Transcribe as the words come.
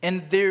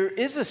And there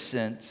is a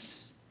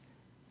sense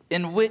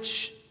in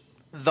which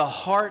the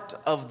heart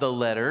of the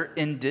letter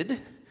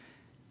ended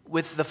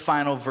with the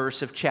final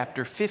verse of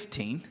chapter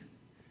 15.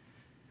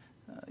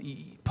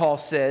 Paul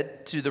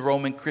said to the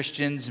Roman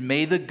Christians,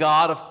 "May the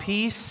God of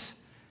peace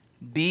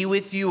be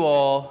with you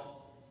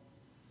all.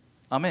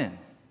 Amen."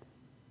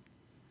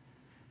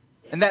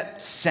 And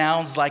that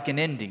sounds like an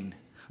ending.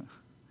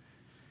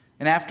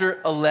 And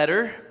after a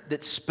letter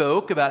that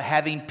spoke about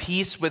having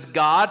peace with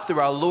God through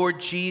our Lord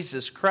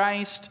Jesus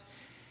Christ,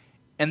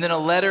 and then a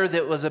letter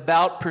that was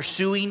about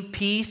pursuing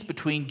peace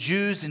between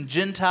Jews and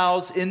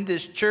Gentiles in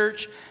this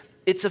church,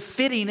 it's a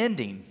fitting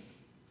ending.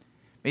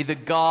 May the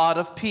God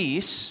of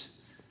peace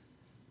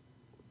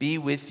be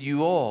with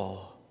you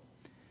all.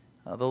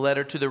 The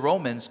letter to the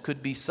Romans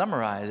could be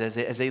summarized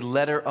as a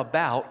letter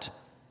about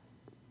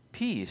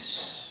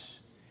peace.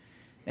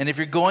 And if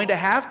you're going to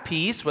have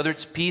peace, whether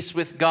it's peace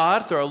with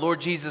God through our Lord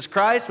Jesus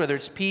Christ, whether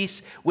it's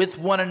peace with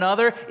one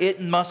another,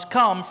 it must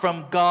come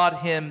from God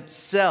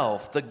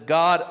Himself, the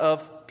God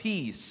of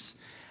peace.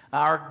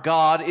 Our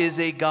God is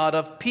a God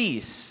of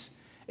peace,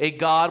 a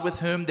God with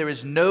whom there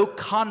is no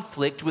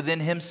conflict within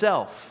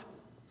Himself.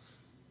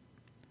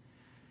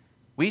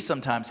 We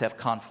sometimes have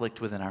conflict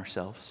within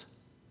ourselves.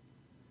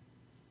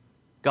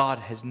 God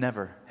has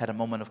never had a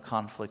moment of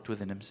conflict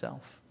within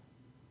Himself.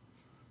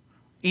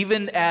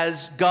 Even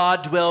as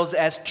God dwells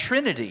as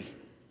Trinity,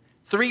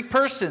 three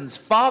persons,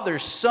 Father,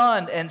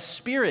 Son, and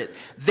Spirit,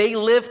 they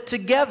live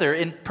together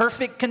in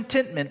perfect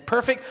contentment,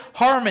 perfect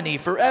harmony,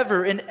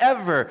 forever and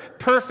ever,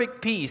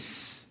 perfect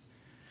peace.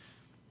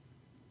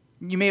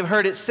 You may have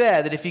heard it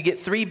said that if you get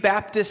three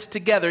Baptists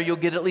together, you'll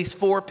get at least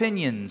four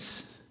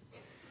opinions.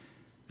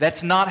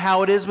 That's not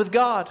how it is with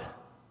God.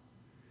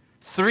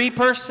 Three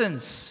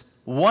persons,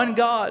 one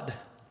God,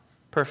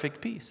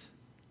 perfect peace.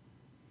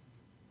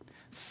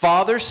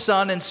 Father,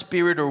 Son, and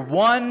Spirit are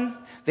one.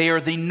 They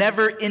are the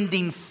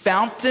never-ending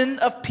fountain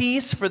of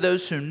peace for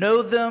those who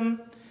know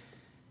them,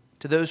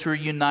 to those who are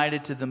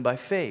united to them by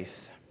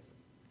faith.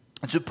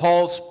 And so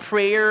Paul's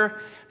prayer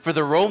for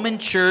the Roman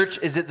church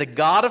is that the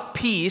God of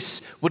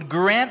peace would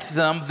grant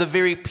them the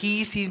very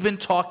peace he's been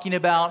talking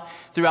about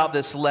throughout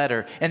this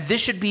letter. And this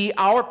should be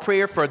our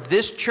prayer for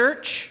this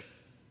church,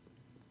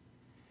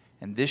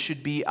 and this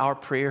should be our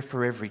prayer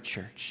for every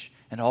church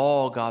and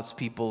all God's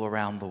people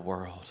around the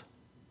world.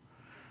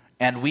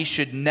 And we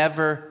should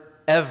never,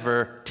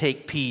 ever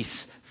take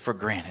peace for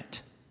granted.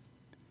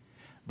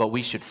 But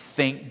we should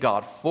thank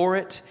God for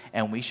it,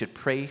 and we should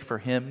pray for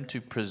Him to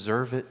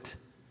preserve it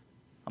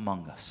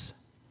among us.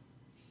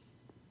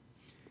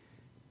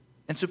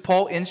 And so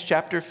Paul ends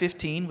chapter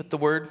 15 with the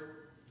word,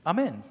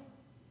 Amen.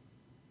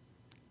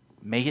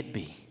 May it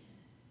be.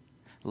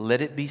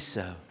 Let it be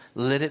so.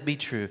 Let it be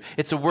true.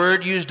 It's a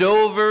word used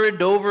over and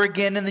over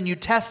again in the New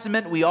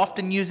Testament. We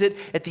often use it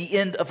at the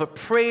end of a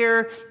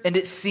prayer, and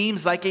it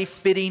seems like a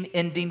fitting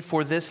ending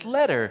for this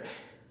letter.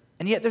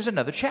 And yet there's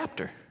another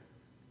chapter.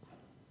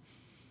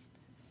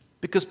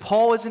 Because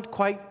Paul isn't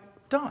quite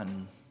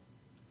done.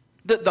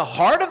 The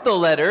heart of the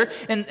letter,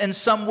 in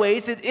some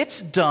ways, it's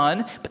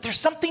done, but there's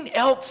something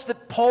else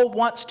that Paul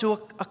wants to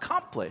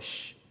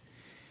accomplish.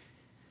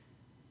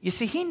 You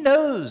see, he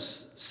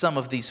knows some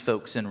of these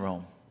folks in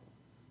Rome.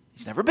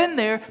 He's never been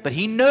there, but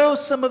he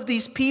knows some of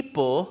these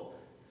people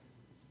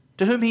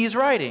to whom he's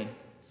writing.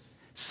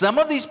 Some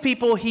of these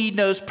people he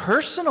knows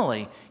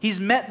personally. He's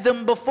met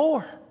them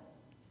before.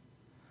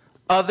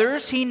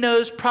 Others he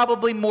knows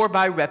probably more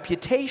by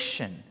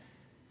reputation.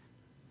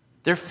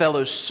 They're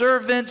fellow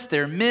servants,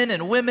 they're men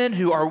and women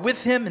who are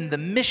with him in the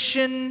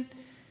mission.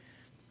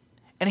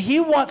 And he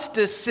wants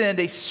to send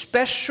a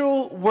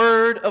special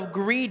word of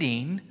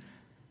greeting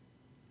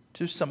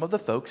to some of the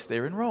folks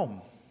there in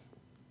Rome.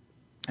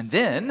 And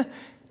then,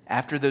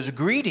 after those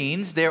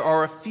greetings, there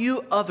are a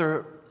few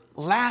other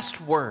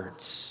last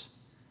words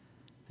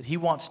that he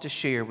wants to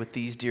share with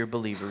these dear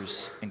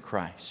believers in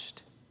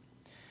Christ.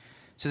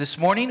 So this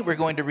morning, we're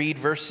going to read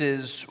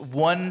verses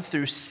 1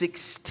 through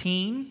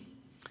 16.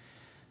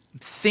 I'm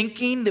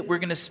thinking that I'm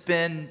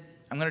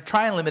going to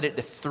try and limit it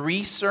to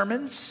 3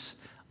 sermons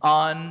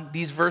on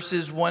these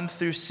verses 1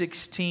 through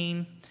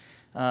 16.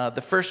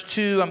 The first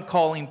 2 I'm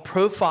calling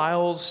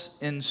Profiles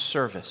in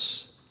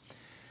Service.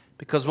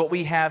 Because what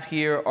we have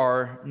here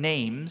are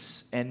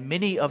names, and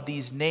many of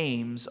these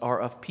names are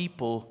of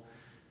people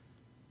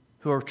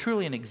who are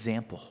truly an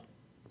example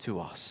to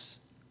us.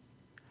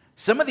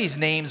 Some of these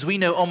names, we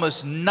know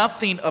almost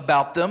nothing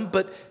about them,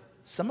 but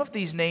some of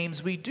these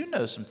names, we do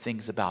know some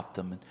things about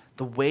them, and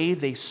the way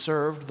they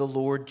served the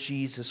Lord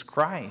Jesus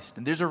Christ.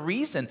 And there's a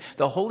reason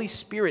the Holy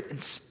Spirit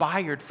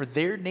inspired for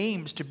their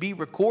names to be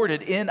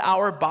recorded in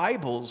our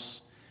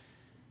Bibles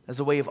as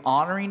a way of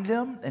honoring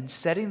them and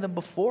setting them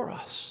before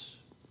us.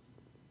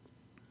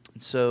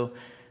 And so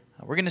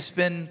we're going to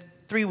spend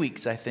 3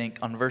 weeks, I think,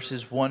 on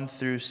verses 1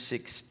 through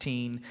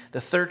 16.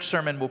 The third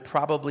sermon will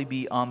probably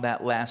be on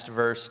that last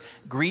verse,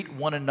 greet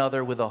one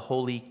another with a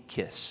holy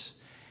kiss.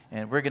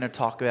 And we're going to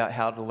talk about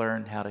how to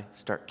learn how to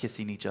start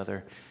kissing each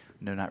other.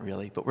 No, not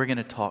really, but we're going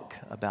to talk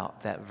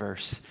about that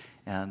verse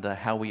and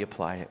how we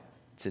apply it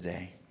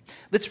today.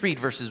 Let's read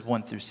verses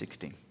 1 through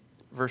 16.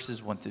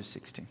 Verses 1 through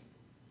 16.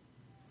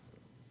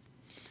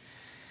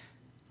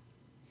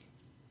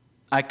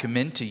 I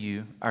commend to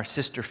you our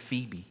sister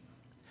Phoebe,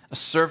 a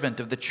servant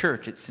of the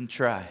church at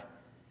Cenchreae,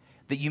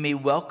 that you may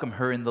welcome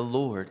her in the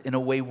Lord in a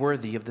way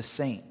worthy of the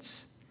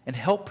saints, and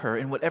help her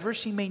in whatever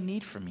she may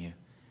need from you.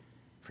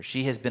 For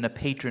she has been a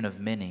patron of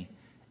many,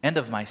 and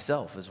of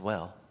myself as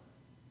well.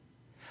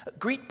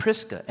 Greet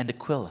Prisca and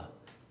Aquila,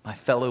 my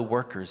fellow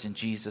workers in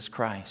Jesus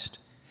Christ,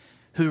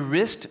 who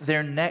risked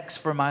their necks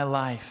for my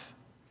life,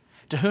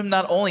 to whom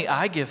not only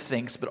I give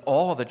thanks, but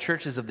all the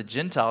churches of the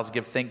Gentiles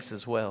give thanks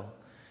as well.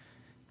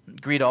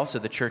 Greet also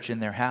the church in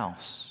their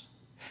house.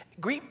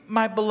 Greet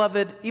my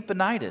beloved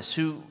Epaphras,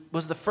 who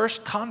was the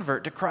first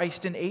convert to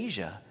Christ in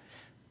Asia.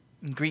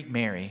 And greet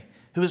Mary,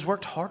 who has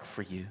worked hard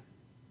for you.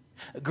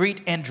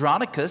 Greet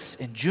Andronicus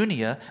and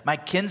Junia, my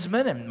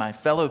kinsmen and my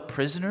fellow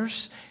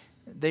prisoners.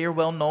 They are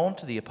well known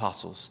to the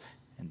apostles,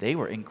 and they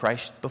were in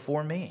Christ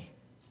before me.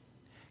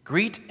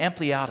 Greet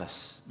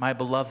Ampliatus, my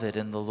beloved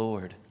in the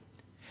Lord.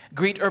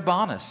 Greet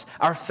Urbanus,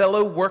 our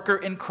fellow worker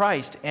in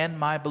Christ, and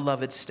my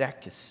beloved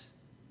Stachys.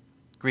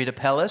 Greet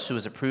Apelles, who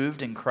is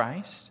approved in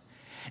Christ.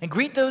 And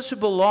greet those who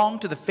belong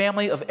to the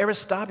family of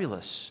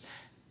Aristobulus.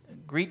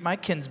 Greet my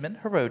kinsman,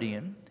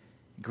 Herodion.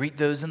 Greet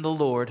those in the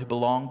Lord who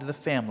belong to the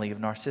family of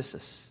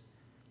Narcissus.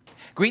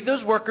 Greet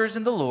those workers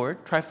in the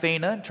Lord,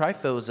 Tryphena and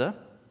Tryphosa.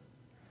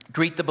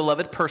 Greet the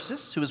beloved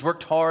Persis, who has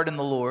worked hard in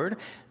the Lord.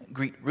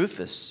 Greet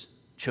Rufus,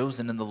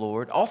 chosen in the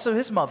Lord, also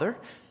his mother,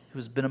 who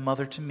has been a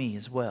mother to me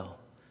as well.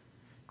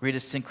 Greet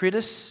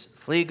Asyncritus,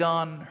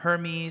 Phlegon,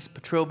 Hermes,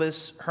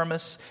 Patrobas,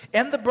 Hermas,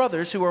 and the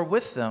brothers who are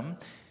with them.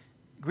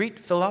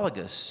 Greet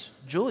Philologus,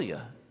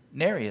 Julia,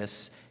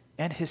 Nereus,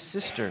 and his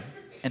sister,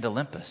 and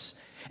Olympus,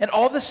 and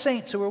all the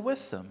saints who are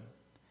with them.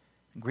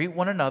 Greet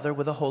one another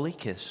with a holy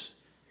kiss.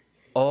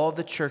 All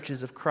the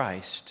churches of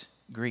Christ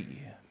greet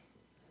you.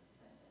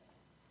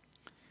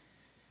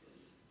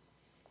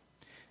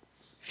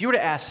 If you were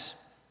to ask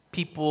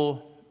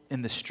people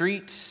in the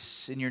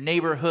streets, in your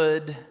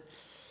neighborhood,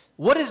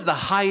 what is the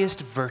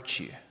highest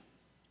virtue?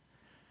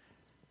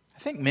 I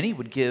think many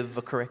would give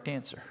a correct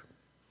answer.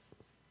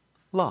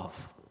 Love.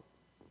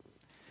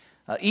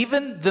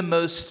 Even the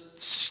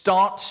most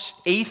staunch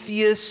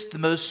atheist, the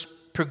most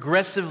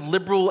progressive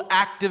liberal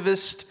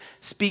activist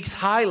speaks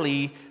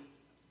highly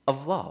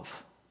of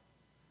love.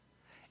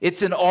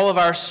 It's in all of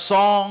our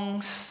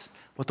songs.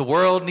 What the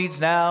world needs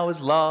now is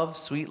love,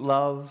 sweet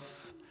love.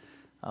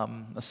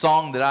 A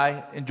song that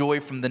I enjoy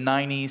from the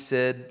 90s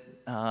said,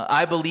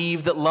 I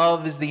believe that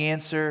love is the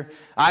answer.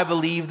 I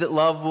believe that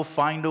love will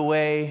find a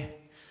way.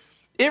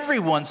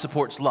 Everyone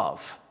supports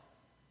love.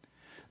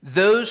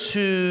 Those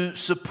who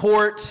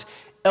support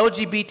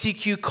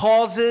LGBTQ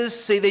causes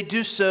say they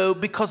do so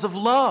because of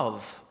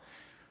love.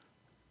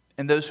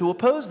 And those who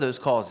oppose those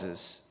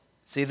causes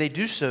say they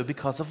do so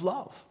because of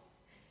love.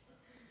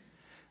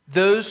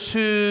 Those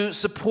who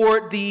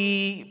support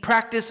the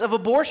practice of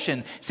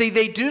abortion say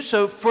they do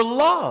so for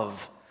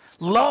love.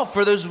 Love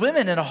for those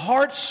women in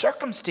hard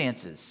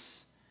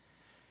circumstances.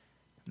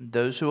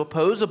 Those who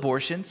oppose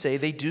abortion say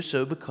they do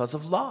so because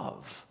of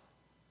love.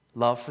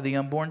 Love for the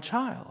unborn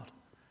child.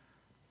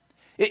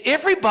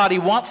 Everybody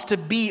wants to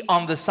be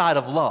on the side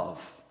of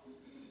love.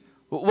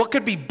 What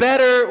could be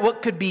better?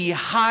 What could be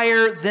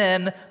higher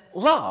than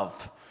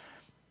love?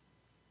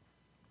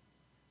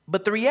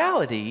 But the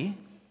reality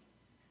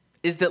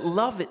is that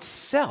love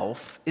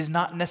itself is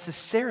not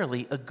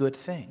necessarily a good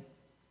thing.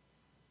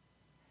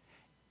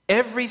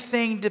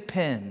 Everything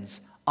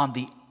depends on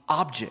the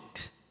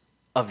object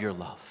of your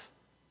love.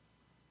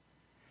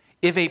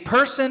 If a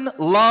person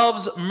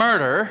loves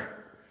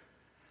murder,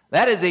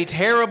 that is a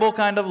terrible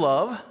kind of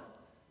love.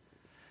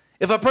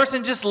 If a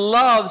person just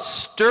loves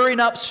stirring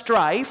up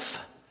strife,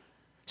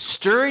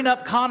 stirring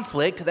up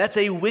conflict, that's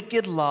a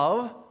wicked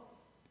love.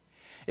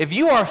 If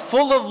you are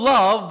full of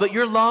love, but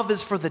your love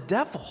is for the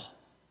devil,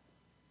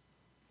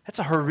 that's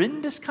a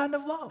horrendous kind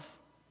of love.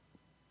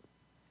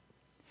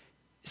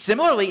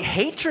 Similarly,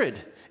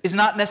 hatred is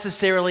not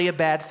necessarily a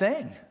bad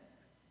thing.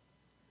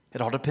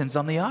 It all depends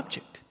on the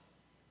object.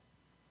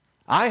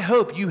 I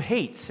hope you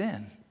hate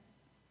sin.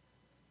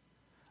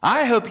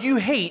 I hope you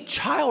hate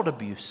child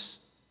abuse.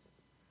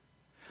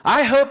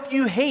 I hope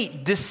you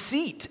hate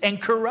deceit and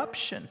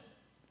corruption.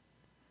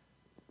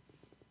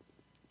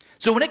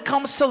 So when it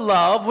comes to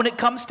love, when it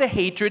comes to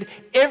hatred,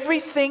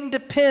 everything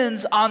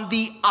depends on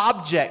the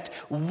object.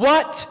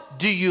 What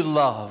do you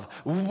love?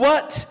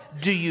 What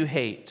do you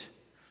hate?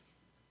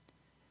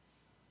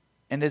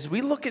 And as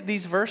we look at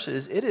these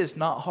verses, it is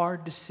not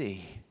hard to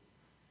see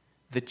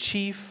the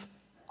chief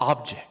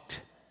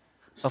object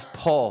of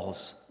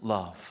Paul's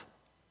love.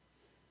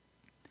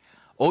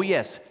 Oh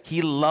yes,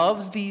 he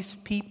loves these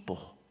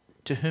people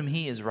to whom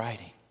he is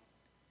writing.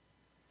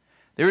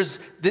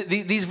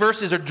 These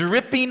verses are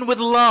dripping with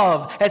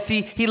love as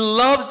he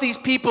loves these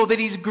people that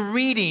he's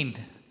greeting.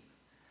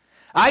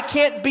 I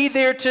can't be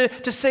there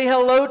to say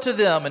hello to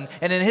them.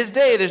 And in his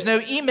day, there's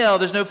no email,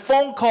 there's no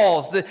phone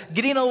calls.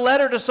 Getting a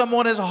letter to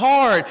someone is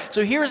hard.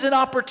 So here's an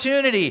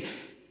opportunity.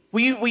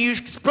 Will you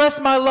express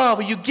my love?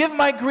 Will you give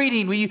my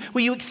greeting?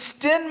 Will you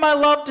extend my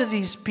love to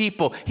these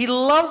people? He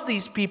loves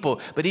these people,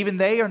 but even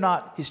they are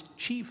not his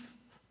chief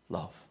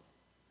love.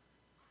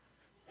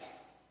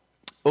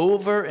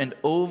 Over and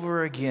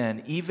over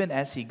again, even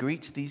as he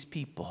greets these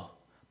people,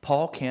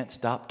 Paul can't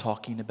stop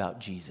talking about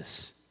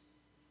Jesus.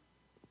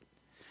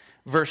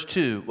 Verse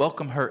 2,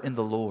 welcome her in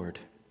the Lord.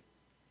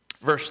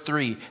 Verse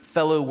 3,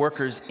 fellow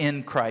workers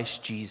in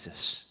Christ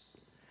Jesus.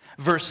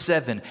 Verse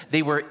 7,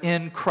 they were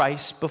in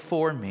Christ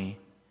before me.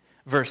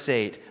 Verse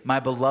 8, my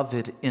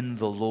beloved in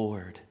the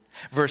Lord.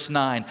 Verse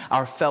 9,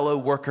 our fellow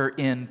worker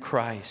in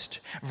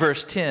Christ.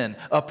 Verse 10,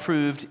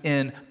 approved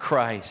in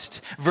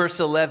Christ. Verse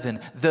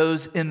 11,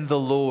 those in the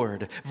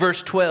Lord.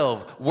 Verse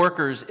 12,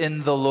 workers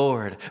in the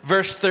Lord.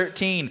 Verse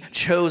 13,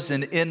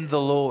 chosen in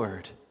the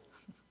Lord.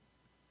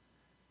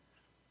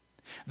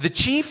 The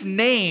chief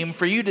name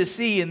for you to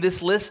see in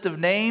this list of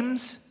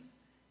names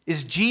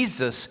is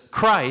Jesus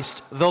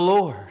Christ the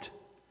Lord.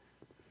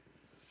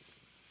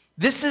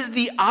 This is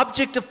the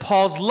object of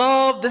Paul's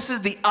love. This is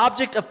the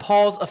object of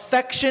Paul's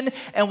affection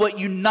and what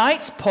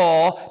unites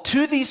Paul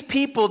to these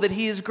people that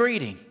he is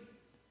greeting.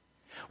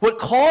 What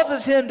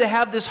causes him to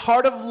have this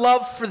heart of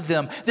love for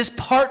them, this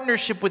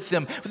partnership with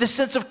them, this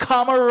sense of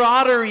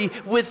camaraderie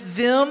with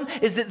them,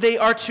 is that they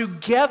are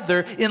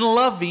together in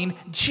loving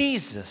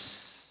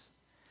Jesus.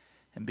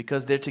 And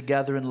because they're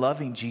together in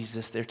loving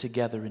Jesus, they're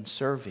together in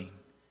serving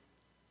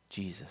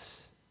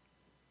Jesus.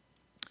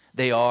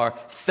 They are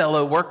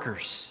fellow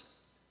workers.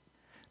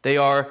 They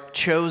are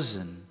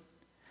chosen.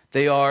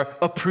 They are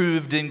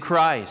approved in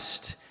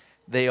Christ.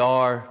 They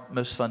are,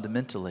 most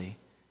fundamentally,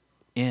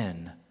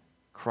 in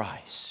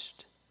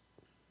Christ.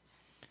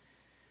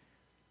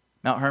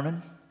 Mount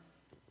Hermon,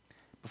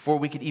 before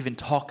we could even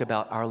talk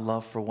about our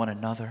love for one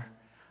another,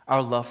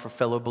 our love for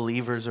fellow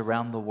believers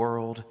around the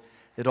world,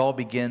 it all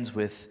begins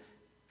with,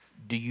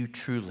 do you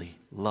truly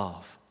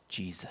love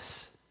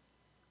Jesus?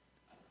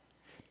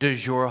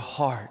 Does your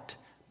heart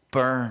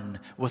burn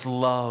with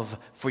love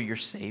for your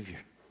Savior?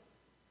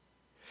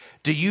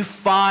 Do you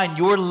find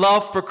your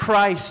love for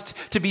Christ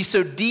to be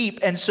so deep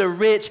and so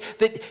rich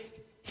that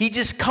he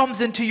just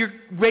comes into your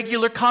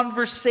regular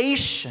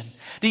conversation?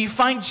 Do you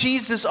find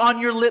Jesus on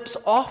your lips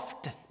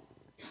often?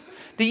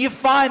 Do you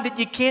find that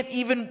you can't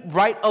even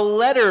write a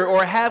letter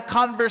or have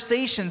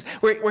conversations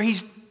where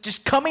he's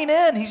just coming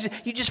in?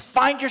 You just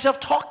find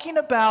yourself talking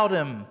about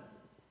him.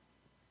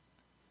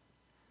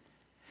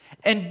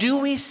 And do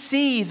we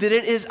see that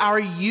it is our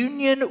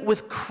union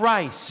with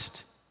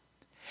Christ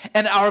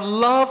and our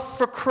love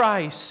for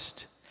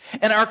Christ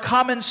and our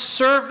common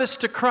service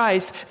to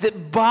Christ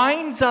that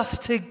binds us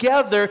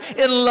together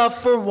in love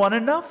for one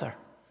another?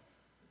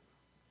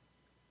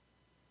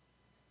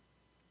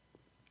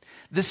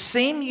 The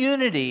same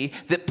unity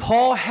that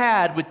Paul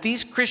had with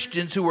these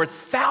Christians who were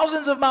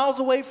thousands of miles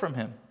away from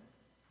him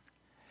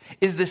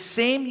is the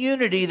same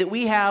unity that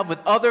we have with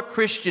other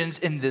Christians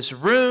in this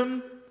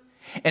room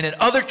and in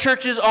other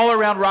churches all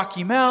around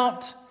Rocky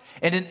Mount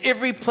and in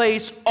every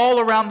place all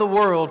around the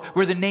world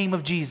where the name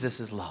of Jesus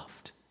is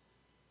loved.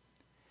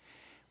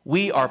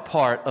 We are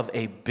part of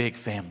a big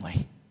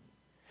family.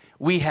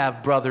 We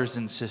have brothers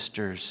and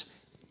sisters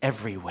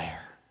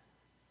everywhere.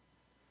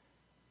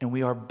 And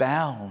we are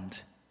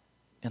bound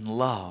in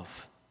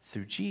love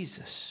through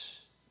Jesus.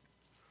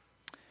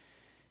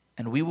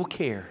 And we will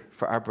care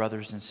for our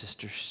brothers and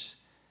sisters.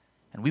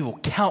 And we will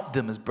count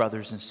them as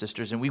brothers and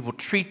sisters. And we will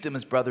treat them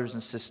as brothers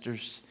and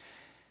sisters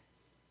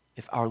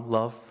if our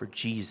love for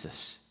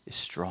Jesus is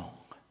strong.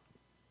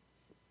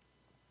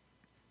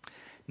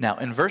 Now,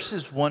 in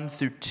verses 1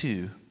 through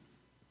 2,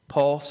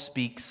 Paul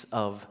speaks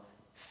of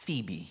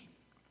Phoebe.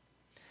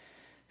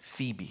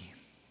 Phoebe.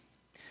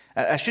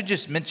 I should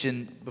just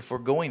mention before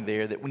going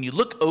there that when you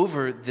look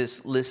over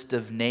this list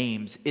of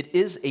names, it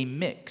is a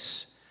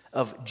mix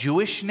of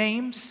Jewish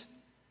names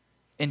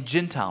and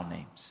Gentile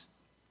names.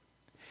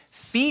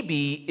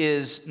 Phoebe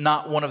is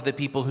not one of the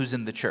people who's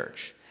in the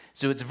church.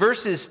 So it's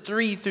verses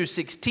 3 through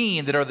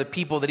 16 that are the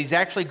people that he's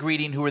actually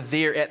greeting who are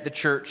there at the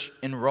church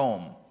in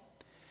Rome.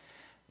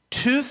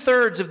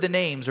 2/3 of the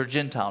names are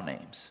Gentile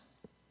names.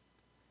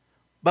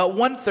 About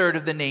 1/3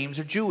 of the names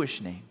are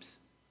Jewish names.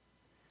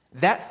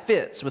 That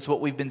fits with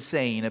what we've been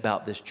saying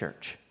about this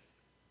church.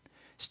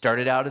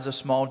 Started out as a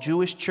small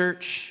Jewish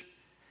church.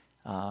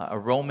 A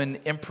Roman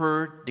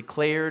emperor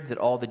declared that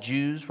all the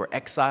Jews were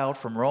exiled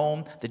from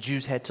Rome. The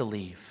Jews had to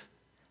leave.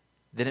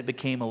 Then it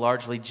became a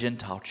largely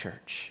Gentile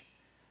church.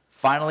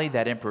 Finally,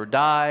 that emperor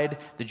died.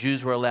 The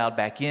Jews were allowed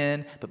back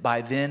in. But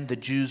by then, the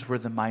Jews were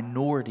the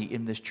minority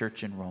in this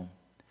church in Rome.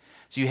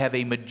 So you have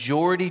a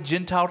majority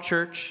Gentile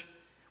church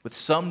with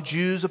some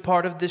Jews a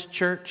part of this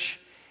church.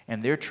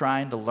 And they're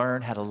trying to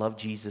learn how to love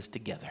Jesus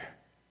together.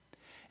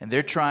 And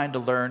they're trying to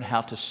learn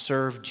how to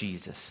serve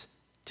Jesus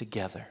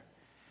together.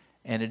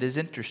 And it is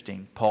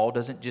interesting. Paul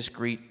doesn't just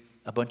greet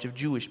a bunch of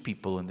Jewish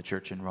people in the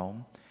church in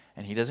Rome.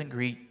 And he doesn't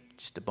greet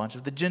just a bunch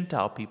of the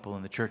Gentile people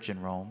in the church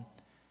in Rome.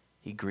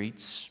 He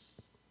greets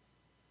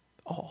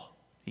all.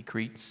 He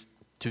greets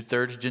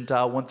 2/3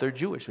 Gentile, 1/3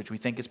 Jewish, which we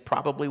think is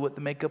probably what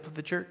the makeup of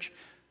the church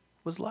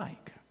was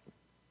like.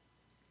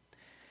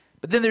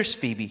 But then there's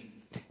Phoebe,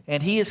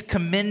 and he is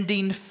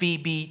commending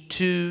Phoebe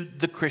to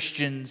the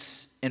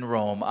Christians in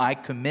Rome. I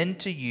commend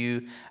to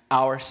you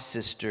our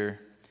sister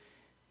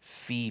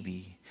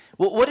Phoebe.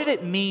 Well, what did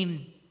it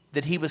mean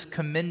that he was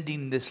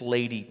commending this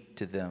lady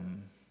to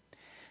them?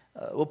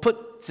 Well,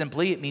 put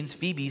simply, it means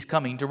Phoebe's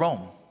coming to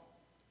Rome.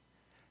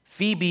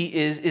 Phoebe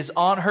is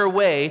on her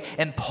way,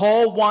 and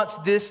Paul wants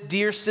this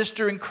dear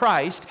sister in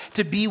Christ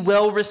to be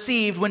well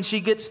received when she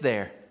gets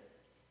there.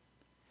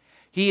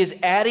 He is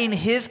adding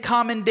his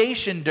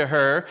commendation to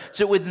her,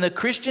 so when the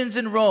Christians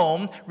in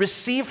Rome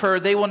receive her,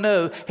 they will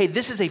know, hey,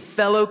 this is a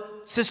fellow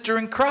sister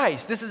in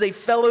Christ. This is a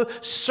fellow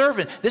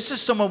servant. This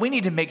is someone we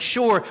need to make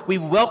sure we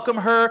welcome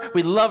her,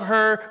 we love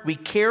her, we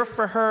care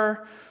for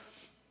her.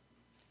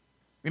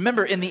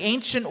 Remember, in the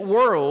ancient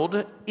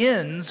world,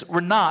 inns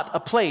were not a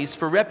place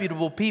for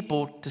reputable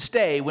people to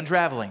stay when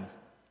traveling.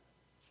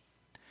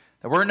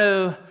 There were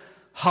no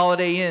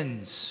holiday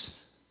inns.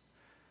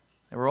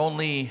 There were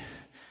only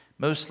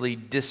mostly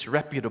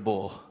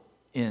disreputable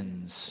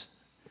inns.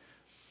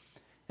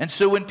 And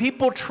so when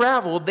people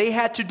traveled, they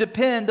had to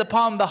depend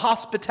upon the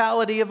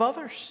hospitality of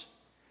others.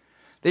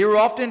 They were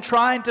often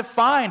trying to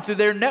find through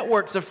their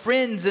networks of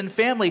friends and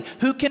family,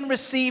 who can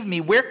receive me?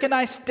 Where can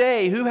I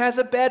stay? Who has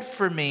a bed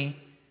for me?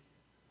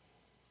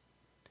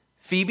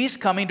 Phoebe's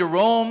coming to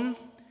Rome.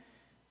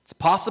 It's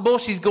possible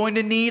she's going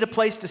to need a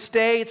place to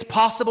stay. It's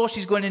possible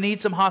she's going to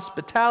need some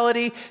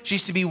hospitality.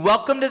 She's to be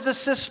welcomed as a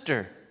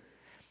sister.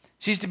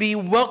 She's to be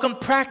welcomed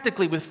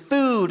practically with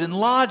food and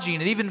lodging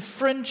and even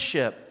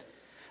friendship.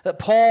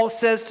 Paul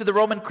says to the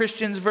Roman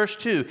Christians, verse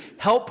 2,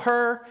 help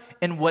her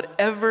in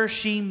whatever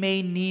she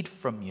may need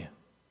from you.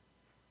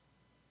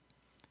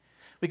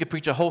 We could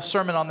preach a whole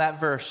sermon on that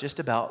verse just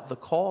about the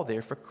call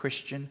there for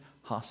Christian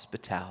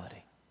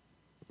hospitality.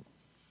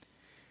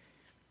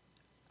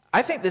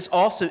 I think this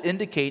also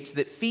indicates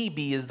that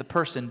Phoebe is the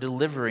person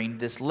delivering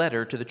this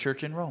letter to the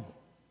church in Rome.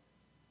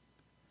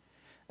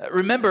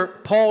 Remember,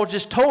 Paul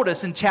just told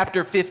us in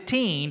chapter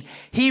 15,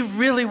 he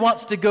really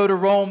wants to go to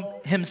Rome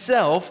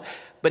himself,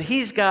 but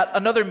he's got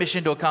another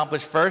mission to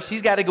accomplish first.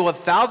 He's got to go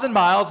 1,000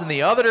 miles in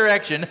the other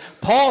direction.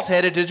 Paul's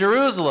headed to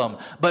Jerusalem,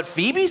 but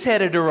Phoebe's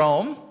headed to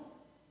Rome.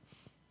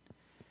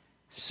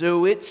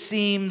 So it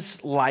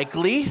seems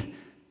likely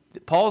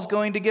that Paul's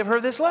going to give her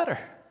this letter,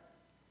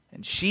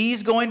 and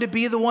she's going to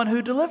be the one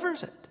who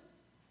delivers it.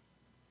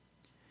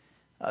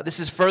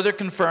 This is further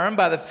confirmed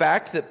by the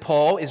fact that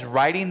Paul is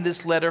writing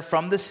this letter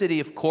from the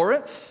city of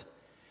Corinth.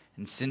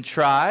 And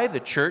Cenchreae, the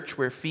church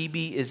where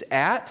Phoebe is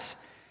at,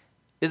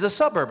 is a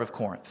suburb of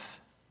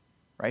Corinth,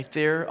 right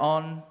there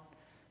on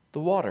the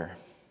water.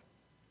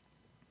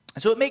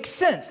 And so it makes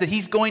sense that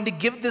he's going to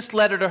give this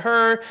letter to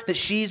her, that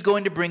she's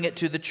going to bring it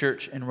to the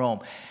church in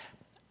Rome.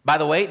 By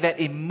the way, that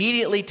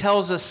immediately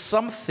tells us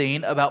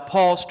something about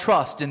Paul's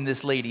trust in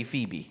this lady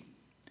Phoebe,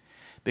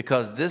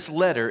 because this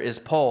letter is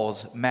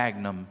Paul's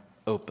magnum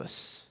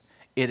opus.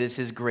 It is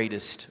his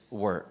greatest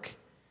work.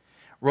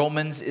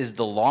 Romans is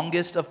the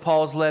longest of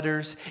Paul's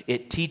letters.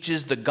 It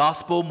teaches the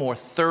gospel more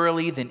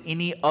thoroughly than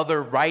any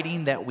other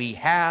writing that we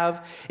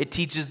have. It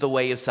teaches the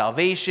way of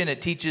salvation.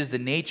 It teaches the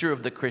nature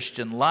of the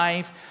Christian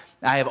life.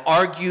 I have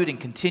argued and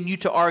continue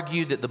to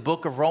argue that the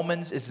book of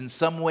Romans is in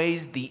some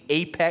ways the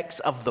apex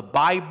of the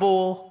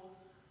Bible.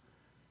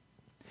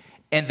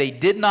 And they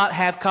did not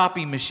have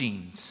copy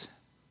machines.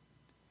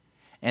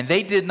 And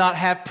they did not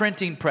have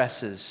printing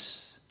presses.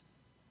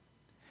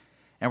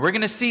 And we're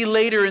going to see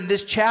later in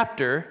this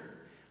chapter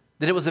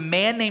that it was a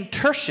man named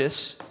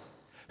Tertius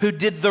who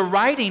did the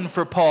writing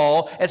for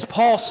Paul as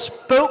Paul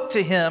spoke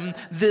to him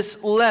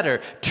this letter.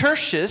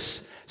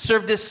 Tertius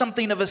served as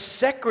something of a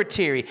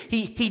secretary.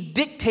 He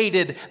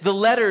dictated the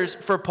letters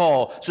for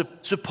Paul.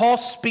 So Paul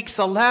speaks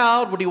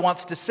aloud what he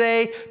wants to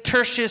say.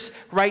 Tertius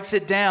writes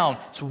it down.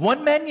 It's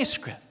one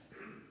manuscript.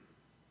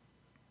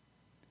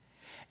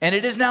 And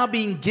it is now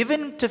being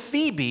given to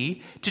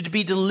Phoebe to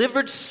be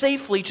delivered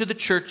safely to the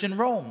church in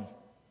Rome.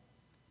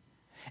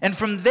 And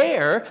from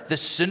there, the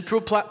central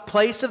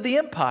place of the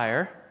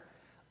empire,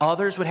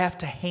 others would have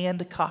to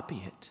hand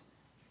copy it.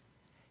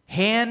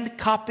 Hand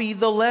copy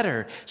the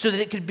letter so that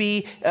it could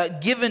be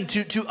given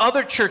to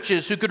other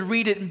churches who could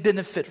read it and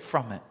benefit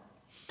from it.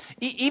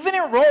 Even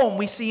in Rome,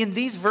 we see in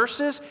these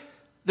verses,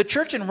 the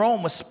church in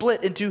Rome was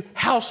split into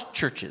house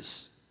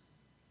churches.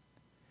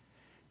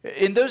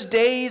 In those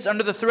days,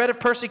 under the threat of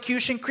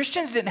persecution,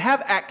 Christians didn't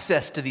have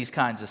access to these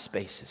kinds of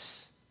spaces.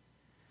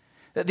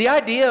 The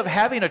idea of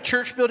having a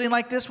church building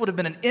like this would have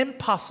been an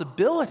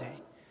impossibility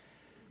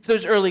for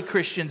those early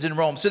Christians in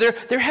Rome. So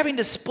they're having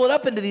to split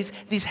up into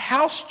these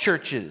house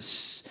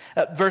churches.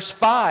 Verse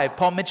 5,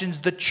 Paul mentions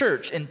the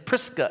church in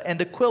Prisca and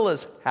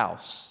Aquila's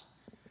house.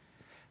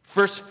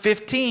 Verse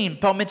 15,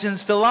 Paul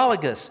mentions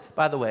Philologus.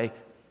 By the way,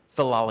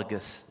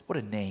 Philologus, what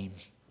a name.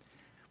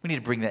 We need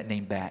to bring that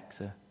name back.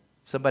 So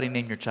somebody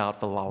name your child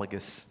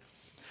Philologus.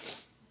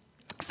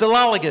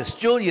 Philologus,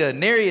 Julia,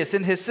 Nereus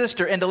and his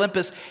sister, and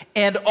Olympus,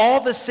 and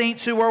all the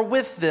saints who are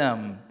with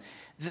them.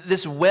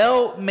 This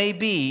well may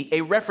be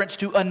a reference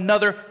to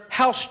another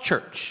house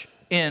church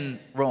in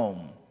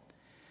Rome.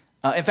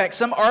 In fact,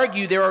 some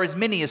argue there are as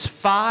many as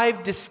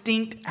 5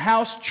 distinct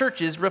house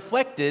churches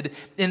reflected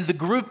in the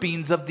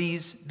groupings of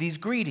these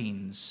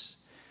greetings.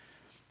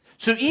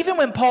 So even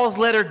when Paul's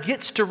letter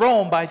gets to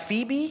Rome by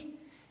Phoebe,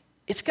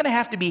 it's going to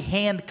have to be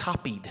hand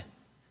copied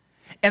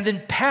and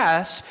then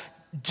passed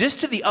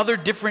just to the other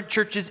different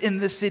churches in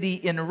the city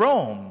in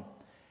Rome,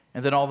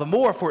 and then all the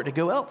more for it to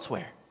go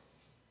elsewhere.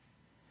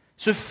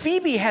 So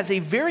Phoebe has a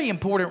very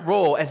important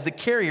role as the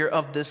carrier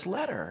of this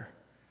letter,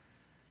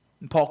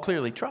 and Paul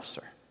clearly trusts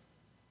her.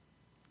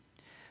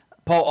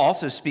 Paul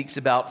also speaks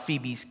about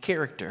Phoebe's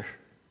character.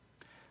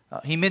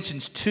 He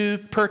mentions 2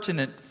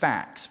 pertinent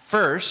facts.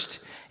 First,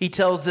 he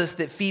tells us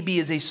that Phoebe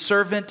is a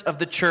servant of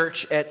the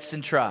church at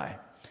Cenchreae.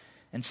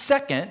 And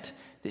second,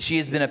 that she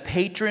has been a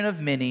patron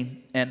of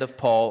many and of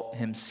Paul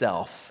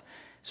himself.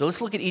 So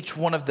let's look at each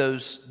one of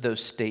those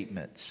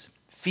statements.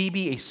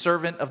 Phoebe, a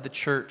servant of the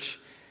church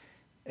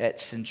at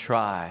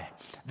Cenchreae.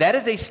 That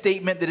is a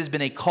statement that has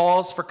been a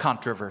cause for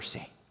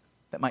controversy.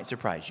 That might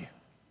surprise you.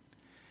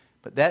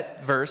 But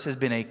that verse has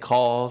been a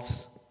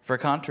cause for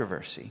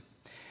controversy.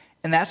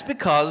 And that's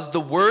because the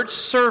word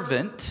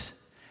servant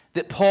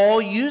that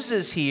Paul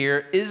uses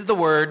here is the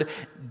word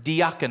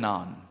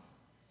diakonon.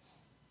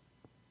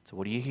 So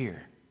what do you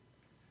hear?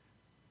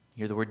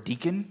 You hear the word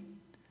deacon?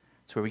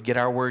 That's where we get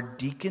our word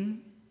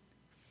deacon.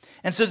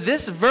 And so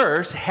this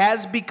verse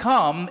has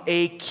become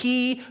a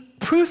key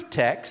proof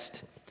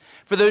text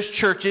for those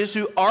churches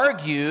who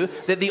argue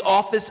that the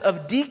office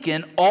of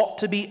deacon ought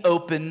to be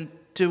open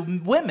to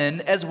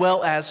women as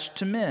well as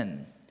to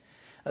men.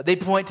 They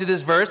point to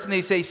this verse and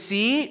they say,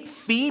 see,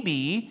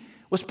 Phoebe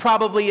was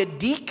probably a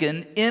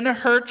deacon in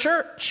her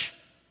church.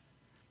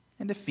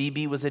 And if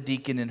Phoebe was a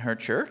deacon in her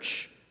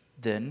church,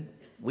 then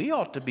we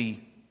ought to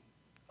be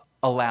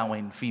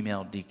allowing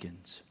female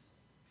deacons.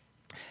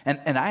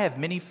 And I have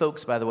many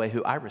folks, by the way,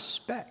 who I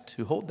respect,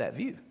 who hold that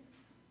view.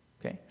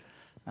 Okay,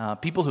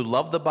 people who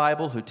love the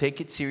Bible, who take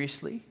it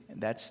seriously,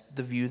 and that's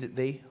the view that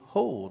they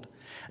hold.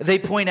 They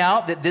point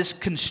out that this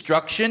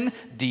construction,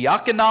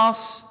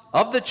 diakonos,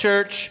 of the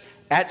church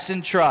at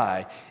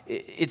Cenchreae,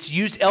 it's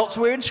used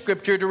elsewhere in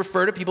Scripture to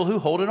refer to people who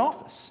hold an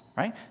office,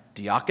 right?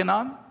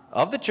 Diakonon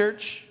of the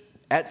church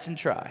at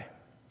Cenchreae.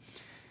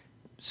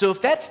 So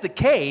if that's the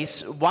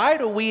case, why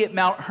do we at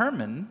Mount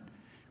Hermon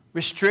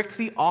restrict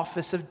the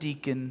office of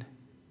deacon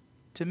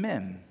to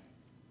men?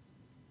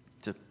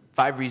 So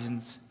 5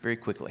 reasons very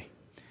quickly.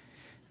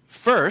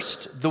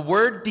 First, the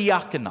word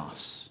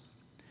diakonos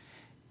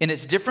in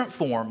its different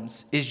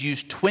forms is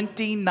used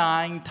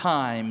 29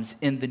 times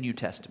in the New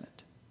Testament.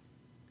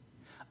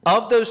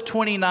 Of those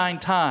 29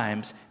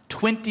 times,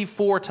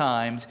 24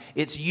 times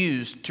it's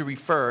used to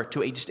refer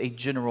to just a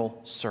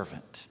general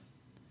servant.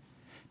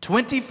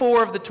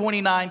 24 of the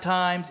 29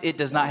 times, it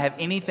does not have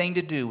anything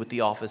to do with the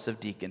office of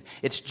deacon.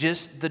 It's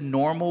just the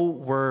normal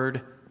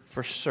word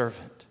for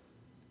servant.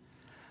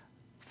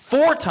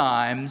 4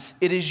 times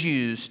it is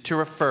used to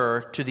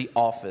refer to the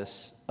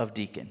office of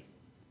deacon.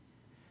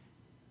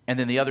 And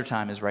then the other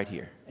time is right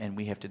here. And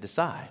we have to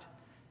decide,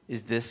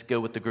 is this go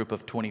with the group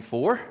of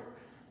 24?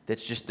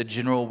 That's just the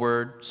general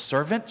word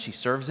servant. She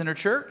serves in her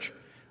church.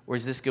 Or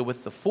does this go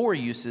with the 4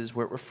 uses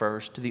where it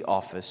refers to the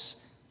office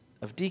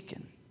of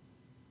deacon?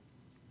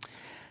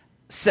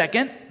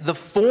 Second, the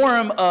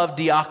form of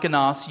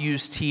diakonos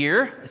used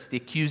here, it's the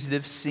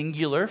accusative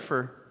singular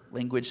for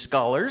language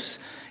scholars.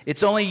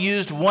 It's only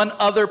used one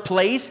other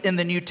place in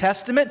the New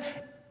Testament,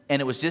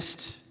 and it was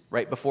just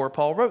right before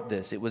Paul wrote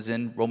this. It was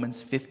in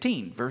Romans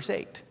 15, verse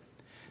 8.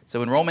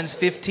 So in Romans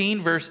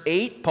 15, verse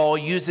 8, Paul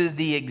uses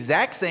the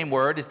exact same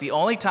word. It's the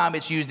only time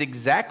it's used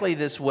exactly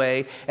this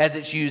way as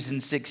it's used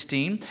in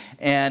 16.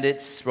 And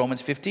it's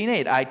Romans 15,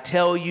 8. I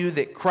tell you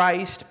that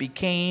Christ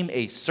became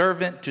a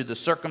servant to the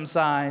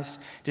circumcised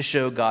to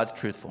show God's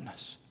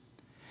truthfulness.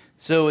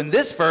 So in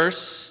this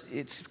verse,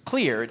 it's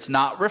clear. It's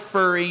not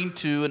referring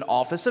to an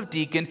office of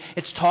deacon.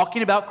 It's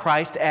talking about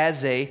Christ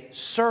as a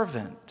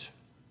servant.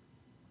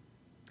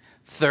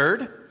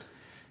 Third,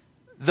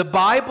 the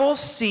Bible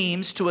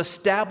seems to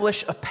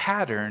establish a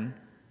pattern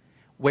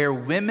where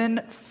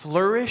women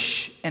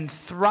flourish and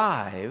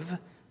thrive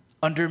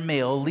under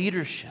male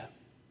leadership.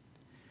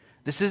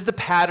 This is the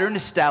pattern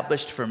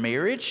established for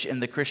marriage in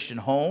the Christian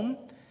home,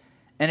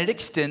 and it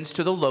extends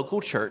to the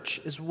local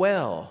church as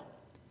well.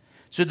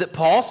 So that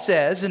Paul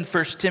says in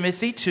 1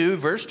 Timothy 2,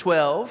 verse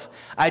 12,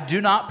 I do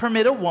not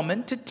permit a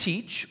woman to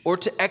teach or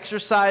to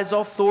exercise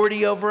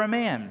authority over a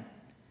man.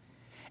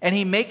 And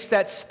he makes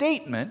that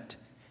statement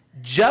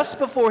just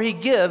before he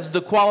gives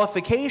the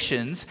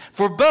qualifications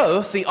for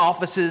both the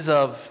offices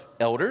of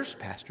elders,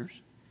 pastors,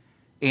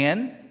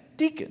 and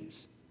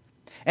deacons.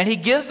 And he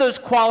gives those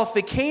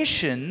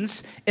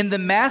qualifications in the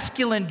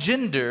masculine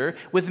gender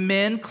with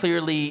men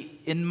clearly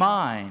in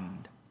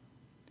mind.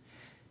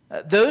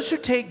 Those who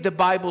take the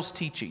Bible's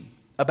teaching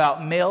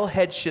about male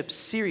headship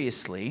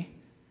seriously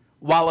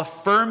while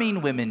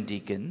affirming women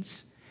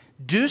deacons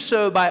do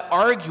so by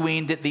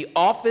arguing that the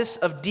office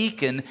of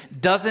deacon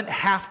doesn't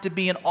have to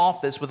be an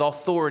office with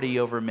authority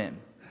over men.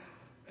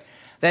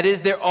 That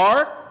is, there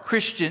are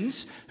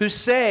Christians who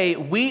say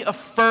we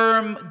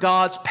affirm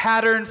God's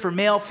pattern for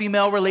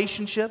male-female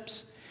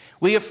relationships.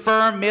 We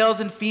affirm males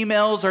and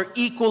females are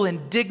equal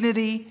in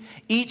dignity,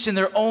 each in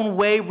their own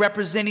way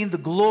representing the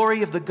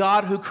glory of the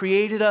God who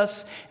created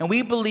us. And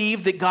we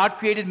believe that God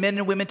created men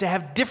and women to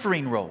have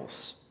differing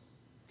roles.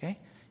 Okay?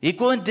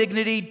 Equal in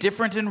dignity,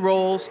 different in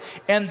roles,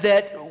 and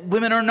that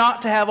women are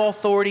not to have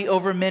authority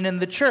over men in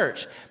the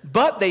church.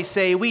 But they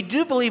say we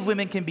do believe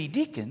women can be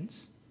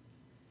deacons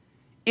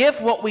if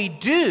what we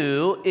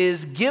do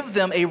is give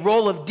them a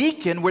role of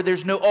deacon where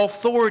there's no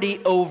authority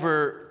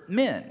over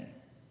men.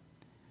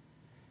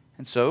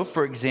 And so,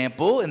 for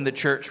example, in the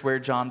church where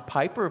John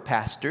Piper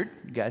pastored,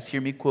 you guys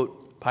hear me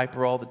quote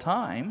Piper all the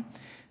time,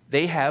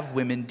 they have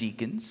women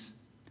deacons.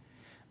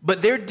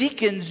 But their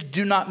deacons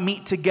do not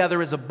meet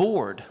together as a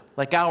board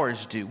like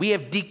ours do. We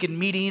have deacon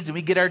meetings and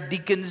we get our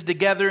deacons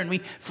together and we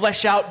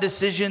flesh out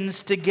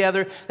decisions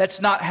together.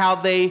 That's not how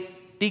they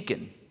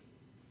deacon.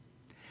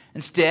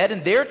 Instead,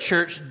 in their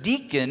church,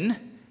 deacon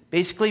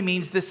basically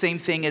means the same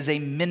thing as a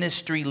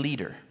ministry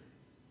leader.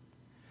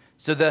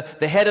 So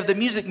the head of the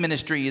music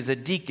ministry is a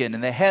deacon,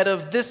 and the head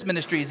of this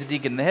ministry is a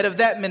deacon, and the head of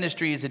that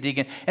ministry is a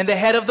deacon, and the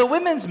head of the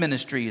women's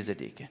ministry is a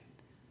deacon.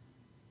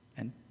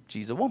 And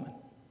she's a woman,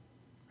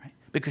 right?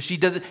 Because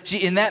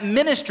in that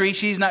ministry,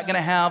 she's not going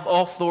to have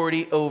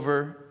authority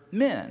over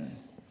men.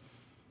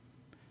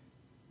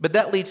 But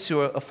that leads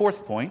to a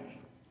fourth point.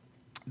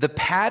 The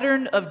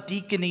pattern of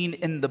deaconing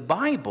in the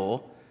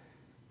Bible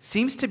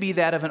seems to be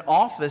that of an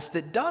office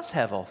that does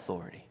have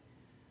authority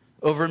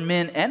over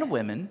men and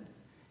women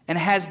and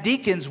has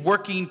deacons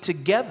working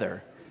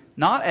together,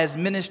 not as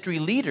ministry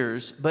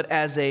leaders, but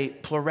as a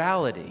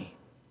plurality.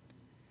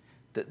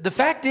 The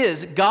fact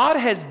is, God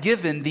has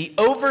given the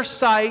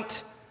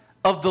oversight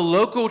of the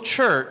local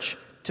church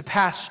to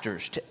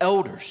pastors, to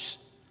elders.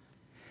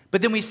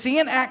 But then we see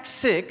in Acts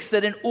 6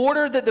 that in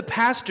order that the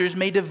pastors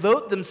may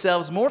devote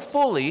themselves more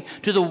fully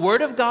to the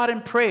Word of God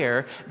and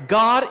prayer,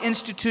 God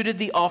instituted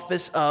the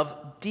office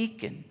of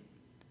deacon.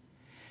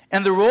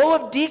 And the role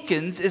of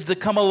deacons is to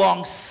come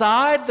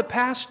alongside the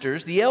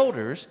pastors, the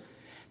elders,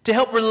 to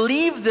help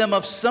relieve them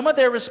of some of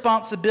their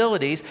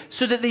responsibilities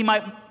so that they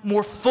might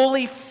more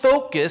fully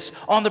focus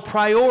on the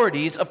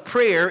priorities of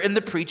prayer and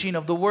the preaching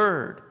of the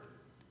Word.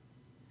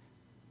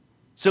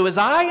 So as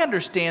I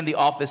understand the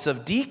office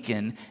of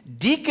deacon,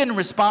 deacon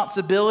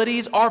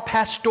responsibilities are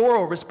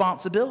pastoral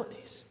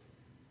responsibilities.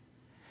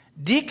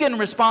 Deacon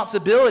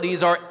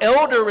responsibilities are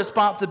elder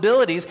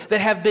responsibilities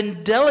that have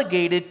been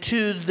delegated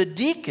to the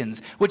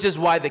deacons, which is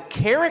why the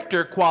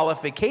character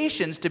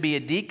qualifications to be a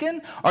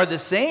deacon are the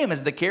same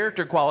as the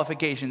character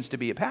qualifications to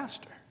be a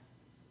pastor.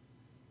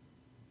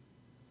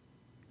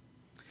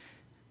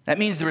 That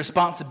means the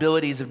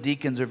responsibilities of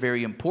deacons are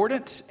very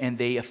important, and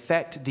they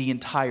affect the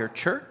entire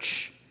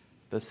church,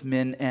 both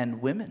men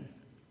and women.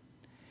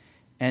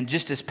 And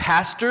just as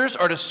pastors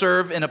are to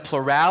serve in a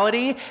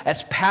plurality,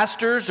 as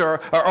pastors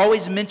are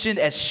always mentioned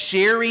as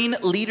sharing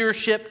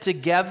leadership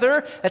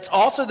together, that's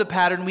also the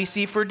pattern we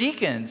see for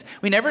deacons.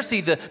 We never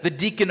see the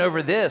deacon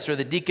over this or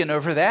the deacon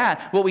over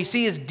that. What we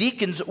see is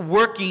deacons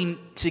working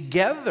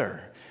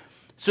together,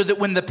 so that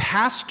when the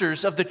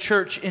pastors of the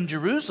church in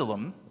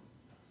Jerusalem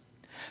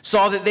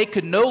saw that they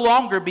could no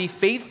longer be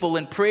faithful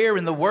in prayer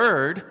and the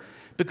word,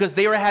 because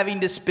they were having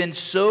to spend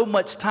so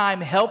much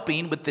time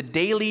helping with the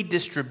daily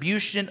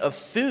distribution of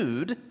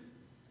food,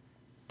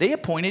 they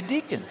appointed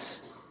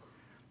deacons.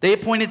 They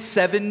appointed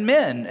 7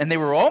 men, and they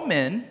were all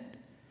men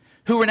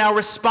who were now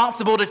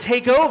responsible to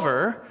take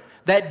over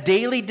that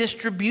daily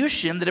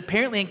distribution that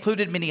apparently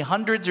included many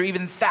hundreds or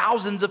even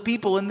thousands of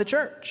people in the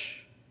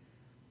church.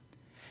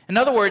 In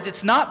other words,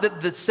 it's not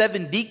that the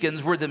 7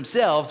 deacons were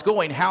themselves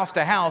going house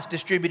to house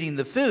distributing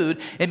the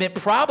food. It meant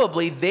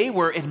probably they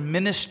were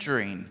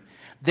administering.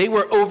 They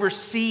were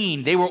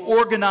overseeing, they were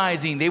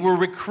organizing, they were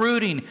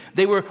recruiting,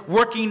 they were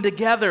working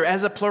together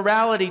as a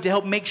plurality to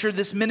help make sure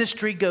this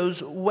ministry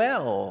goes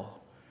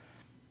well.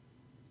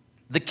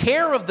 The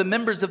care of the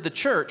members of the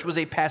church was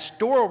a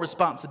pastoral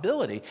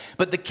responsibility,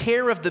 but the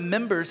care of the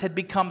members had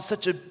become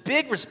such a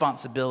big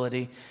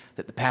responsibility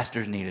that the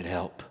pastors needed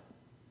help.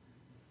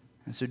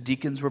 And so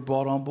deacons were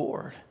brought on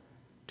board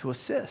to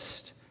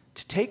assist,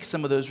 to take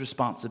some of those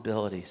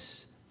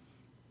responsibilities.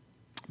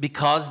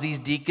 Because these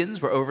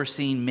deacons were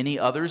overseeing many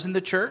others in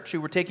the church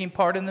who were taking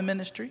part in the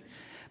ministry,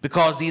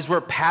 because these were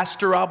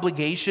pastor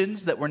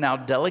obligations that were now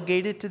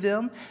delegated to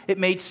them, it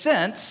made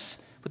sense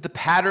with the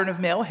pattern of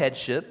male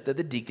headship that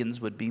the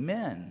deacons would be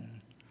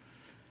men.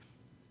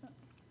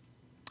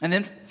 And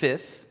then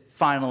fifth,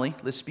 finally,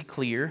 let's be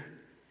clear,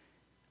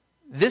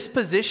 this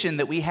position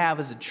that we have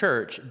as a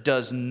church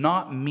does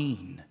not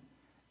mean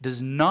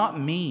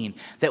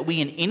that we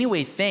in any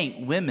way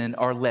think women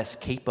are less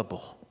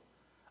capable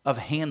of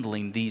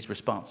handling these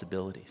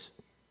responsibilities.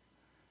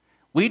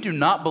 We do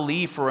not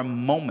believe for a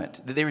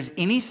moment that there is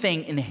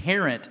anything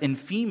inherent in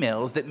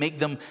females that make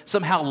them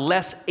somehow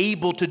less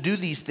able to do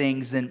these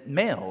things than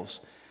males.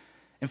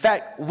 In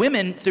fact,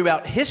 women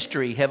throughout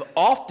history have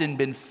often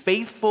been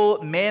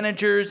faithful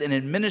managers and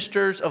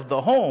administrators of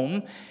the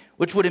home,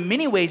 which would in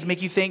many ways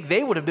make you think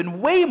they would have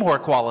been way more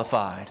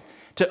qualified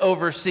to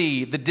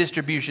oversee the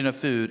distribution of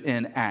food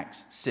in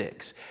Acts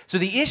 6. So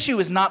the issue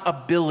is not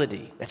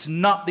ability. That's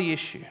not the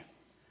issue.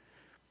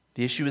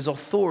 The issue is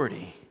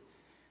authority.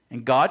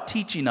 And God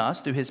teaching us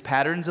through his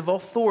patterns of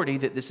authority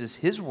that this is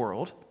his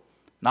world,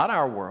 not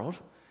our world.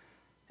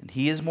 And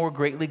he is more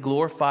greatly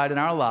glorified in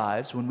our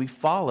lives when we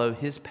follow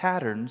his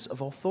patterns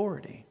of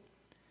authority.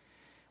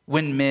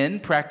 When men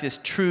practice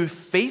true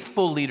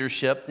faithful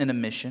leadership in a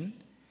mission,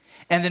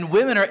 and then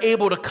women are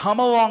able to come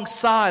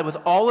alongside with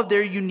all of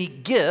their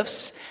unique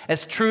gifts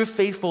as true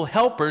faithful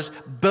helpers,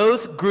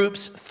 both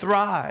groups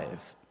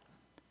thrive.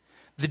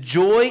 The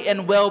joy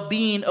and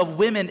well-being of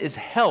women is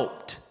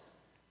helped,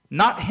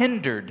 not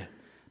hindered,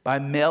 by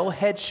male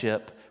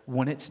headship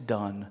when it's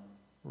done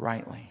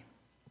rightly.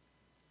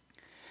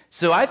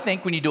 So I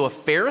think when you do a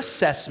fair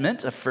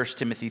assessment of 1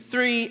 Timothy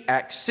 3,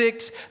 Acts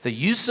 6, the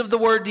use of the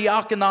word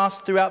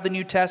diakonos throughout the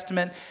New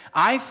Testament,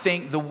 I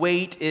think the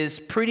weight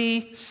is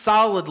pretty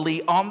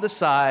solidly on the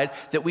side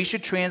that we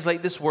should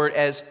translate this word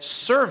as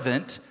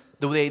servant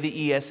the way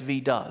the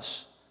ESV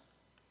does,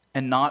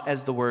 and not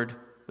as the word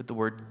with the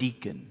word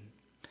deacon.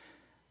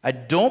 I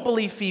don't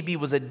believe Phoebe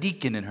was a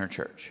deacon in her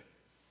church,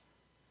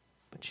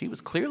 but she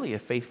was clearly a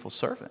faithful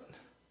servant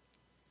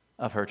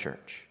of her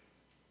church.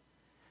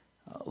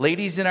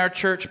 Ladies in our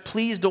church,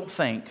 please don't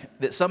think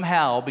that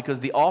somehow, because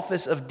the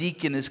office of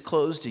deacon is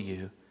closed to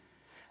you,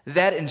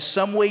 that in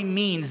some way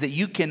means that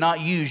you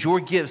cannot use your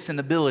gifts and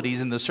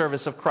abilities in the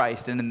service of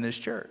Christ and in this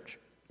church.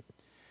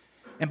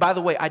 And by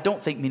the way, I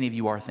don't think many of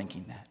you are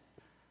thinking that.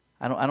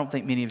 I don't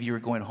think many of you are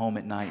going home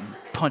at night and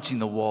punching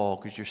the wall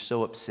because you're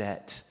so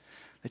upset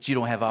that you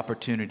don't have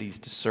opportunities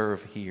to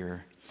serve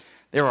here.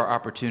 There are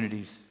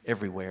opportunities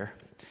everywhere.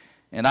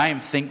 And I am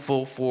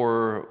thankful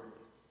for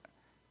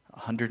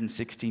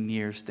 116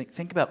 years.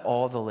 Think about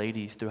all the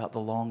ladies throughout the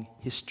long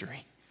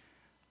history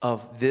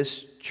of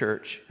this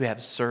church who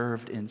have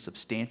served in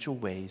substantial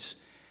ways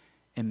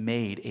and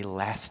made a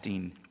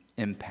lasting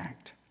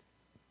impact.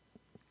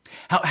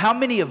 How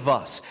many of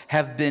us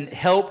have been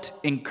helped,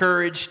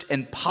 encouraged,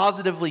 and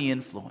positively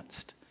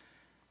influenced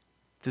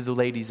through the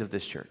ladies of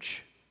this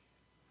church?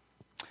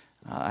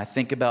 I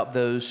think about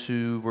those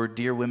who were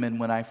dear women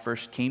when I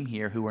first came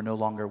here who are no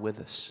longer with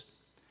us.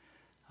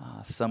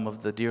 Some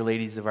of the dear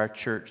ladies of our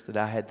church that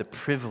I had the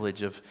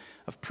privilege of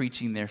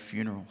preaching their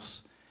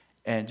funerals.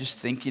 And just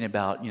thinking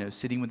about,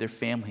 sitting with their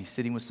families,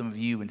 sitting with some of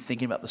you and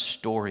thinking about the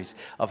stories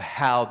of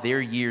how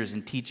their years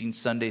in teaching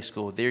Sunday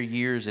school, their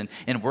years in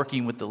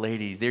working with the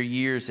ladies, their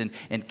years in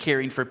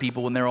caring for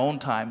people in their own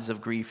times of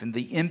grief, and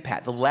the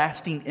impact, the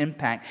lasting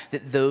impact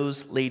that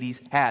those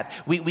ladies had.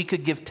 We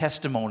could give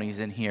testimonies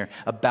in here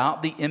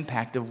about the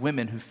impact of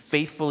women who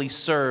faithfully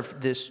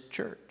served this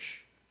church.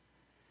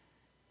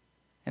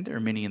 And there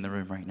are many in the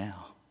room right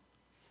now.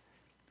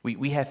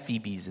 We have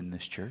Phoebes in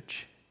this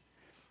church.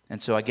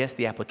 And so I guess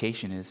the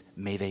application is,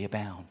 may they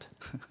abound.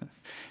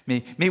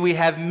 may we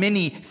have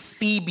many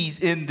Phoebes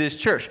in this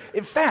church.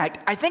 In fact,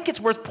 I think it's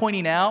worth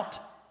pointing out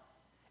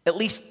at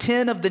least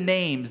 10 of the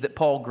names that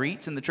Paul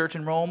greets in the church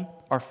in Rome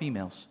are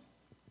females.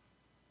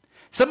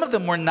 Some of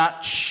them we're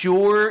not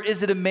sure,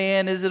 is it a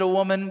man, is it a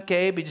woman,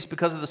 okay? But just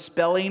because of the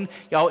spelling,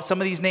 some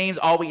of these names,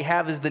 all we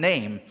have is the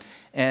name.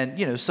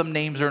 And, some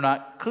names are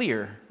not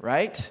clear,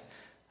 right?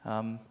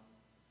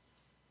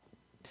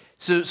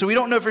 So we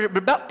don't know for sure,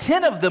 but about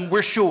 10 of them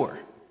we're sure.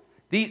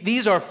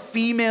 These are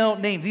female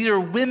names. These are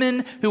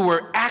women who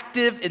were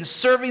active in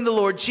serving the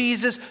Lord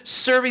Jesus,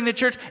 serving the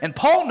church, and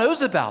Paul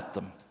knows about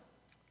them.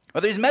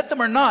 Whether he's met them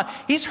or not,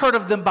 he's heard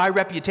of them by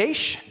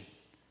reputation.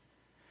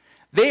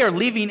 They are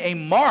leaving a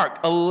mark,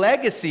 a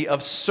legacy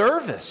of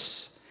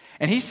service.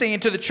 And he's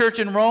saying to the church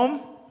in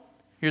Rome,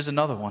 here's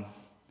another one.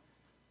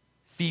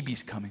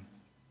 Phoebe's coming.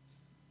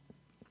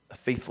 A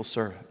faithful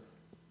servant.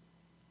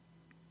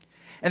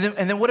 And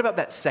then what about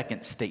that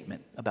second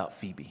statement about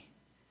Phoebe?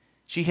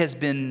 She has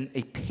been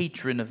a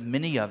patron of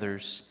many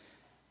others,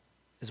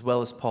 as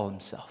well as Paul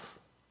himself.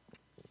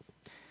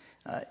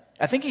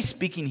 I think he's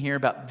speaking here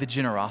about the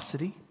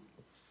generosity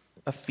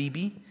of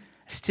Phoebe.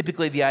 It's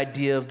typically the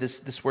idea of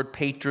this word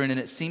patron, and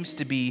it seems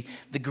to be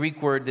the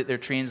Greek word that they're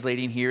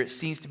translating here. It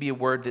seems to be a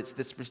word that's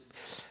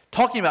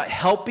talking about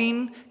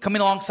helping,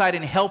 coming alongside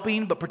and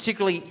helping, but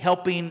particularly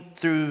helping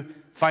through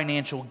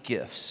financial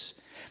gifts.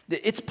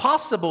 It's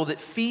possible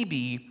that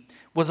Phoebe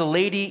was a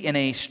lady in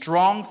a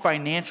strong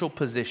financial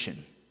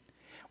position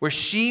where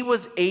she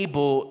was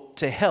able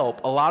to help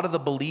a lot of the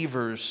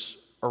believers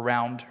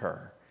around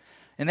her.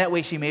 And that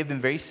way she may have been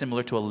very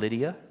similar to a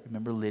Lydia.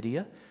 Remember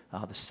Lydia,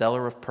 the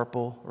seller of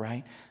purple,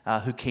 right?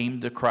 Who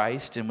came to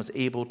Christ and was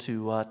able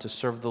to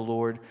serve the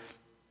Lord.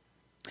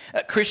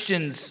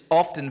 Christians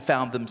often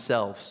found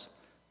themselves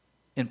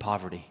in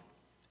poverty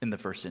in the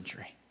first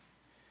century.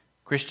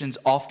 Christians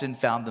often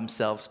found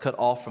themselves cut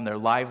off from their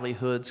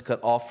livelihoods, cut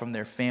off from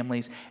their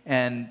families.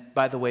 And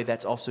by the way,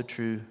 that's also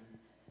true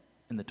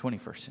in the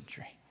 21st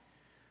century.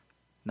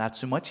 Not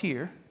so much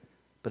here,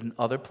 But in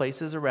other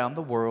places around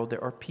the world,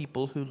 there are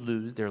people who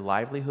lose their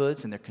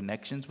livelihoods and their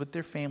connections with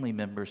their family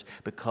members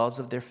because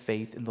of their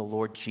faith in the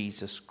Lord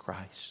Jesus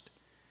Christ.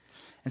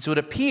 And so it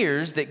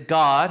appears that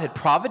God had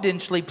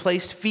providentially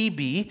placed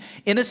Phoebe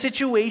in a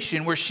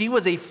situation where she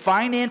was a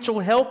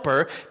financial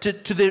helper to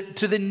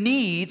the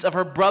needs of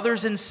her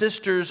brothers and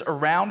sisters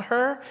around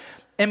her.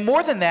 And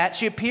more than that,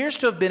 she appears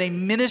to have been a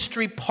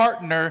ministry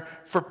partner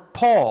for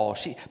Paul.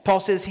 Paul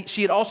says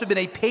she had also been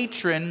a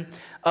patron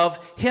of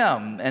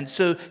him. And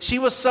so she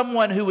was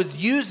someone who was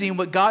using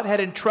what God had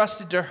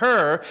entrusted to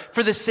her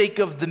for the sake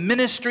of the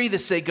ministry, the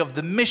sake of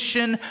the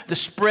mission, the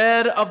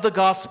spread of the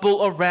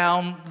gospel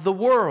around the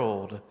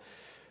world.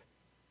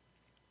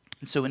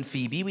 And so in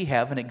Phoebe, we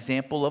have an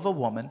example of a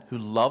woman who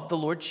loved the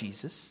Lord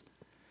Jesus.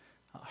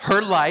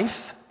 Her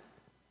life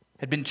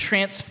had been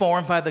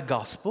transformed by the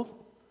gospel.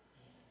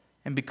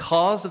 And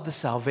because of the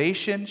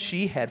salvation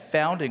she had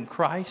found in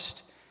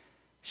Christ,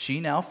 she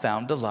now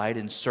found delight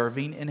in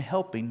serving and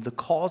helping the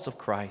cause of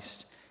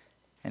Christ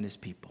and his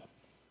people.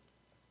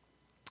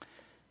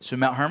 So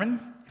Mount Hermon,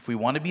 if we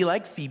want to be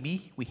like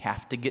Phoebe, we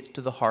have to get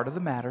to the heart of the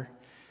matter.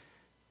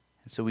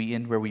 And so we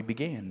end where we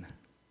began.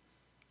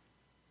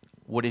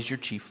 What is your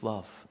chief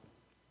love?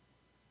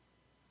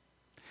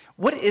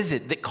 What is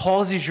it that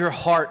causes your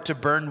heart to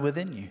burn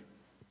within you?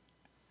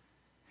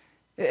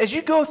 As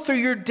you go through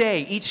your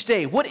day, each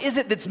day, what is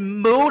it that's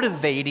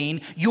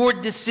motivating your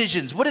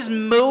decisions? What is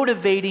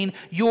motivating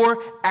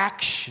your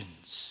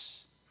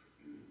actions?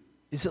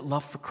 Is it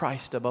love for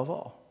Christ above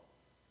all?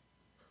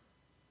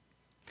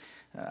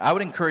 I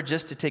would encourage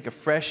us to take a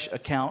fresh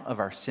account of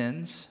our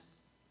sins,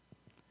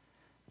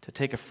 to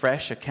take a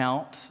fresh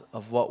account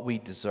of what we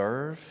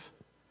deserve,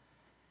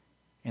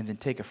 and then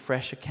take a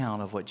fresh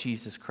account of what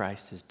Jesus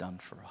Christ has done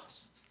for us.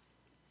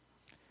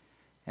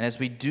 And as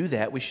we do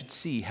that, we should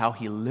see how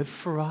he lived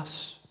for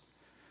us,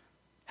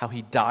 how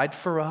he died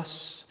for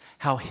us,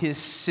 how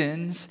his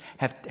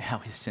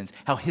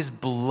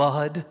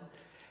blood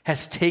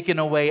has taken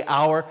away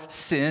our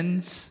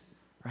sins,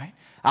 right?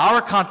 Our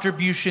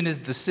contribution is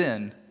the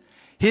sin.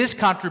 His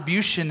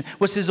contribution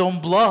was his own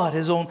blood,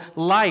 his own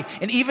life.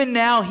 And even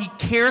now, he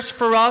cares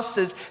for us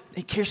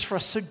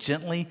so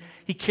gently.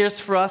 He cares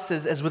for us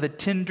as with a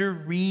tender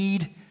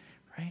reed,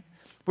 right?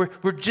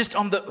 We're just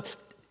on the...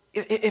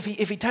 If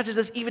he touches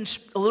us even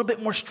a little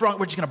bit more strong,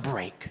 we're just going to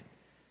break.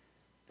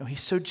 No, he's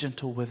so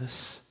gentle with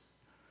us.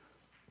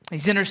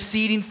 He's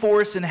interceding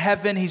for us in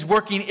heaven. He's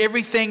working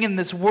everything in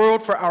this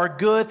world for our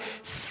good.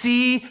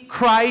 See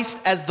Christ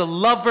as the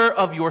lover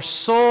of your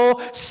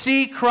soul.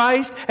 See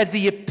Christ as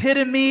the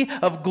epitome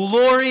of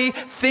glory.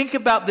 Think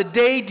about the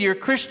day, dear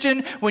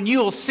Christian, when you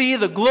will see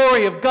the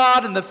glory of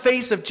God in the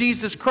face of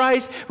Jesus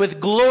Christ with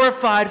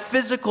glorified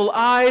physical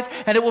eyes,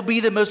 and it will be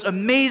the most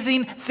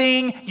amazing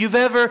thing you've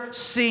ever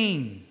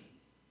seen.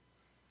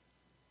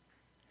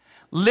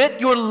 Let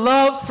your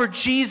love for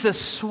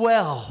Jesus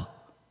swell.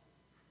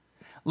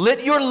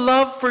 Let your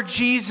love for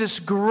Jesus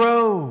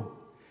grow.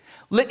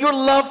 Let your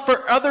love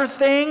for other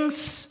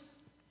things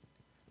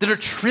that are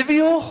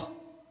trivial,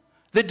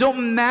 that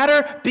don't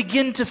matter,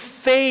 begin to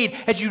fade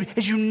as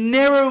you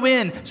narrow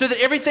in, so that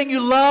everything you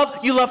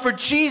love for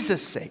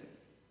Jesus' sake.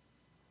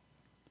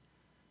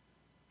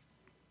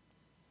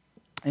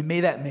 And may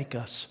that make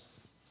us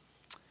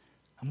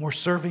a more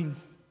serving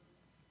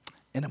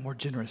and a more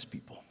generous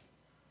people.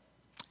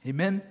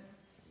 Amen.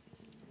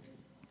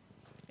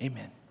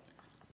 Amen.